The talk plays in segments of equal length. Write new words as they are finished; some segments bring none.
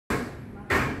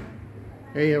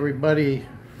Hey everybody,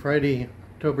 Friday,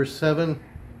 October 7th,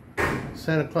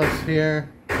 Santa Claus here,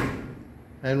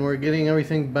 and we're getting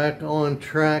everything back on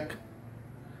track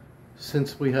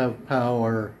since we have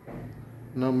power.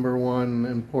 Number one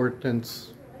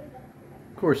importance.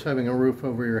 Of course, having a roof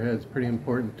over your head is pretty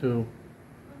important too,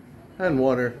 and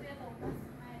water.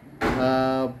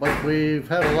 But we've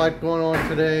had a lot going on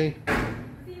today,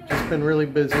 just been really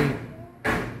busy.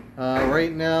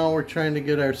 Right now we're trying to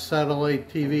get our satellite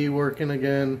TV working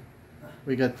again.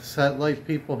 We got the satellite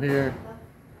people here.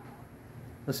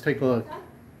 Let's take a look.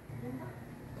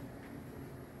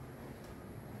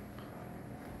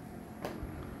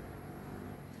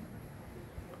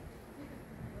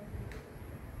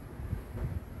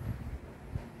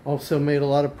 Also made a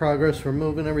lot of progress. We're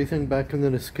moving everything back into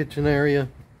this kitchen area.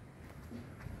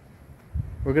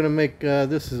 We're going to make,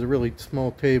 this is a really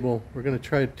small table. We're going to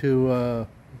try to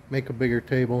make a bigger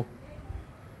table.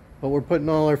 But we're putting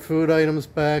all our food items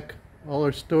back, all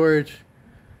our storage.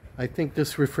 I think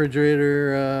this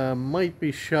refrigerator might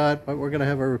be shot, but we're going to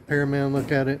have a repairman look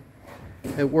at it.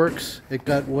 It works. It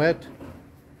got wet,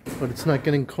 but it's not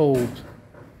getting cold.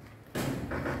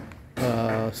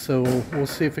 So we'll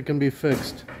see if it can be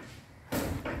fixed.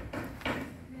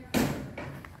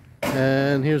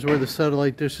 And here's where the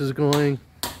satellite dish is going.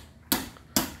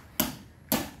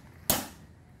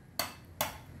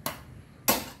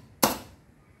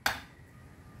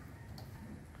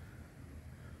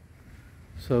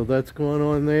 So that's going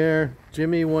on there.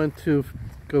 Jimmy went to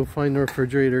go find the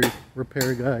refrigerator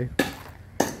repair guy.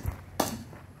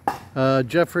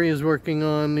 Jeffrey is working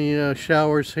on the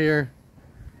showers here.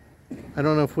 I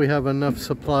don't know if we have enough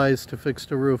supplies to fix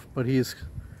the roof, but he's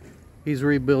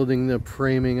rebuilding the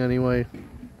framing anyway.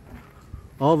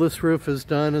 All this roof is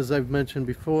done, as I've mentioned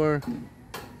before.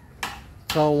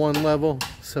 It's all one level,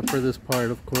 except for this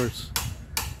part, of course.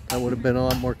 That would have been a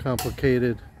lot more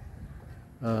complicated.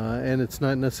 And it's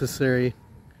not necessary.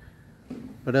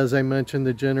 But as I mentioned,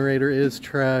 the generator is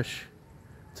trash.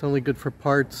 It's only good for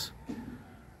parts.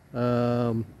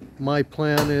 My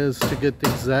plan is to get the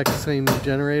exact same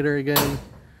generator again.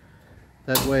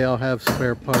 That way I'll have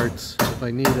spare parts if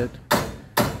I need it.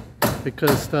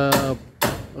 Because a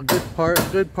good part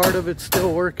of it's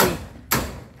still working.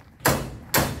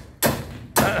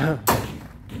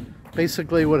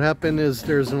 Basically what happened is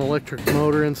there's an electric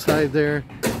motor inside there,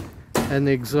 and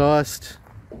the exhaust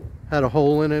had a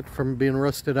hole in it from being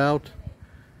rusted out,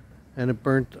 and it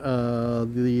burnt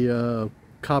the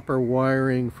copper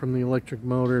wiring from the electric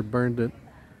motor. It burned it,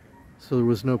 so there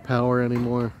was no power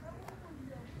anymore.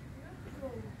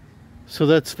 So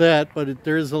that's that, but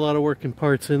there is a lot of working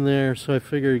parts in there, so I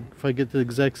figured if I get the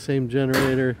exact same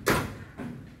generator,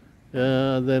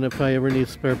 then if I ever need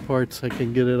spare parts, I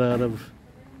can get it out of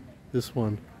this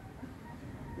one.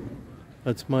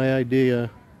 That's my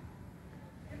idea.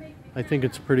 I think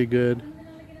it's pretty good.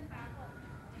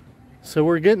 So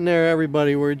we're getting there,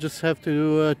 everybody. We just have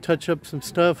to touch up some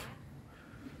stuff.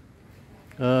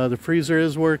 The freezer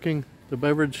is working. The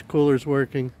beverage cooler is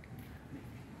working.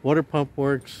 Water pump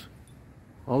works.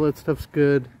 All that stuff's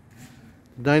good.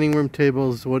 The dining room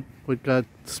table is what got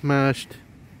smashed.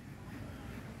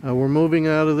 We're moving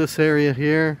out of this area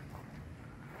here,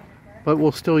 but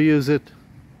we'll still use it.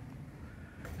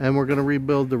 And we're going to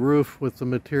rebuild the roof with the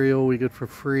material we get for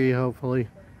free, hopefully.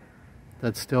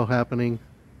 That's still happening.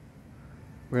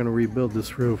 We're going to rebuild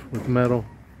this roof with metal.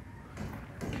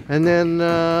 And then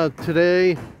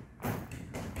today,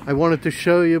 I wanted to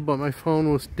show you, but my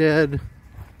phone was dead.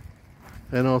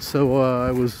 And also I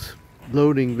was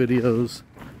loading videos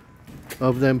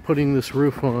of them putting this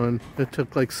roof on. It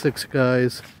took like 6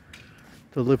 guys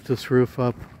to lift this roof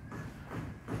up.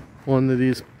 One of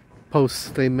these posts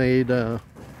they made,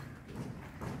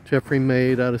 Jeffrey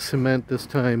made out of cement this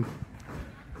time.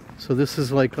 So this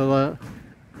is like a lot.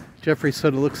 Jeffrey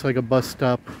said it looks like a bus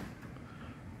stop.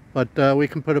 But we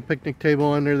can put a picnic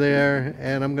table under there,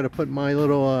 and I'm going to put my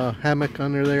little hammock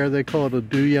under there. They call it a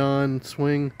Duyan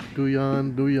swing.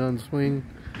 Duyan swing.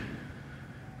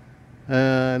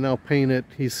 And I'll paint it.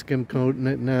 He's skim coating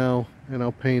it now, and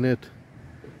I'll paint it.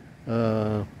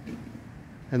 And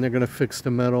they're going to fix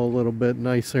the metal a little bit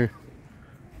nicer.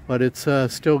 But it's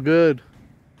still good.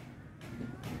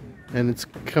 And it's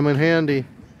coming handy.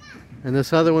 And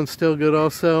this other one's still good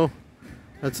also.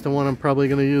 That's the one I'm probably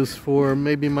going to use for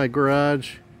maybe my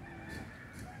garage.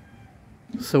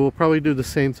 So we'll probably do the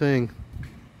same thing.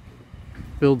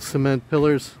 Build cement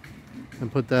pillars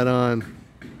and put that on.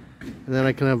 And then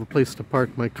I can have a place to park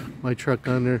my truck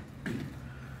under.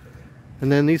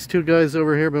 And then these two guys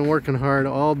over here have been working hard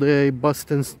all day,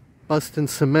 busting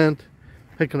cement,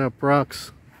 picking up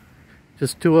rocks.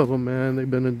 Just two of them, man. They've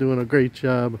been doing a great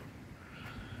job.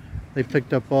 They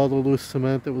picked up all the loose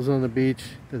cement that was on the beach.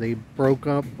 They broke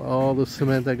up all the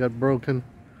cement that got broken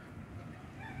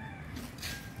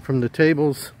from the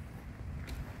tables.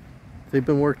 They've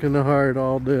been working hard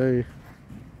all day.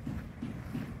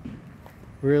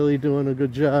 Really doing a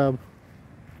good job.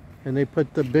 And they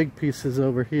put the big pieces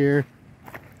over here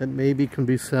that maybe can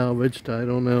be salvaged. I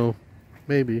don't know.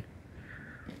 Maybe.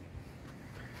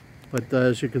 But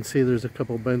as you can see, there's a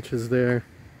couple benches there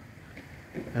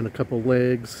and a couple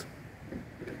legs.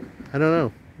 I don't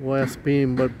know. We'll ask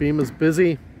Beam, but Beam is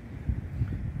busy.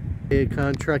 A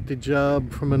contracted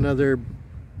job from another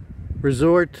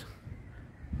resort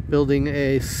building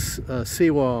a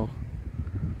seawall.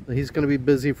 He's going to be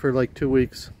busy for like 2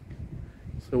 weeks,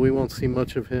 so we won't see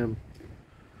much of him.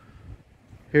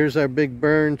 Here's our big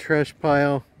burn trash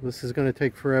pile. This is going to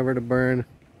take forever to burn.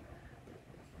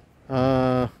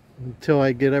 Until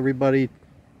I get everybody,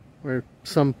 or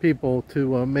some people,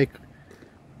 to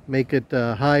make it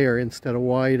higher instead of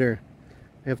wider.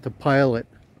 I have to pile it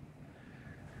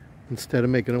instead of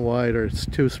making it wider. It's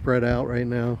too spread out right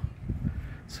now.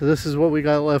 So this is what we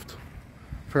got left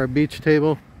for our beach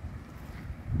table.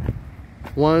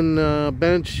 One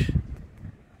bench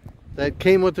that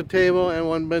came with the table, and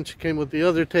one bench came with the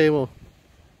other table,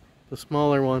 the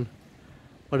smaller one.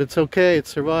 But it's okay, it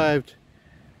survived.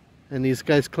 And these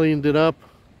guys cleaned it up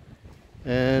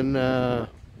and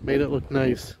made it look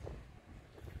nice.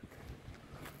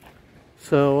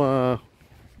 So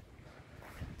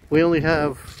we only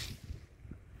have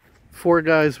 4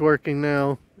 guys working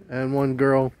now and 1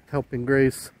 girl helping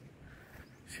Grace.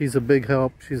 She's a big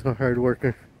help. She's a hard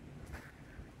worker.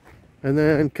 And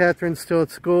then Catherine's still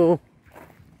at school.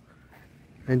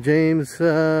 And James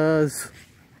is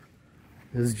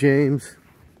James.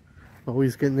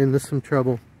 Always getting into some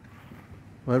trouble.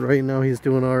 But right now he's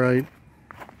doing alright.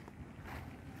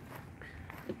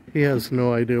 He has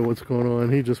no idea what's going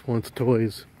on. He just wants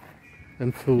toys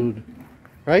and food.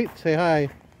 Right? Say hi.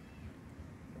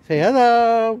 Say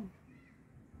hello.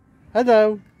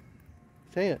 Hello.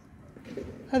 Say it.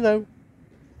 Hello.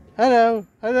 Hello.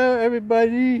 Hello,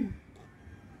 everybody.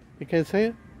 You can't say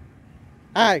it?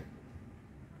 Hi.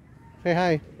 Say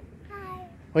hi. Hi.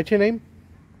 What's your name?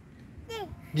 James.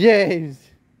 James.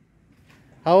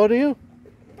 How old are you?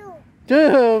 2.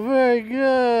 Very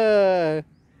good.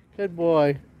 Good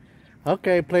boy.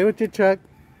 Okay, play with your truck.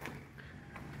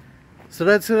 So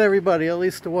that's it, everybody. At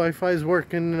least the Wi-Fi is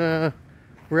working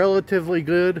relatively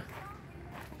good.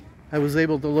 I was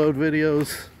able to load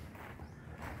videos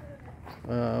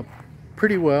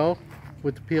pretty well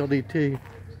with the PLDT.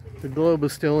 The globe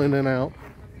is still in and out.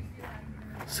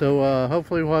 So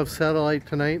hopefully we'll have satellite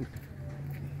tonight.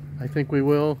 I think we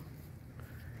will.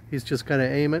 He's just got to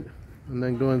aim it and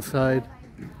then go inside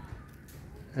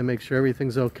and make sure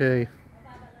everything's okay.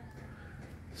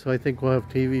 So I think we'll have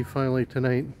TV finally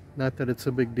tonight. Not that it's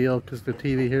a big deal because the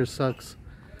TV here sucks,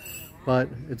 but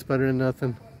it's better than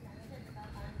nothing.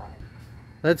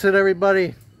 That's it,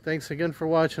 everybody. Thanks again for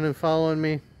watching and following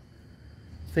me.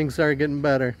 Things are getting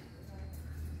better.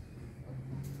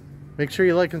 Make sure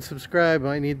you like and subscribe.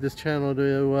 I need this channel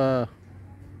to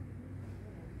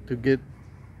get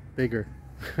bigger.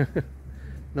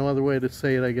 No other way to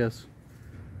say it, I guess.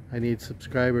 I need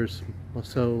subscribers.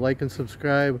 So like and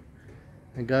subscribe,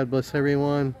 and God bless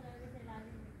everyone.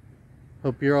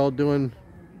 Hope you're all doing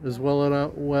as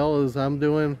well as I'm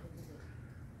doing,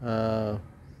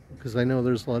 because I know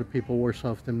there's a lot of people worse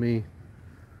off than me.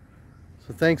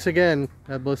 So thanks again.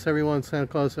 God bless everyone. Santa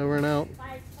Claus over and out.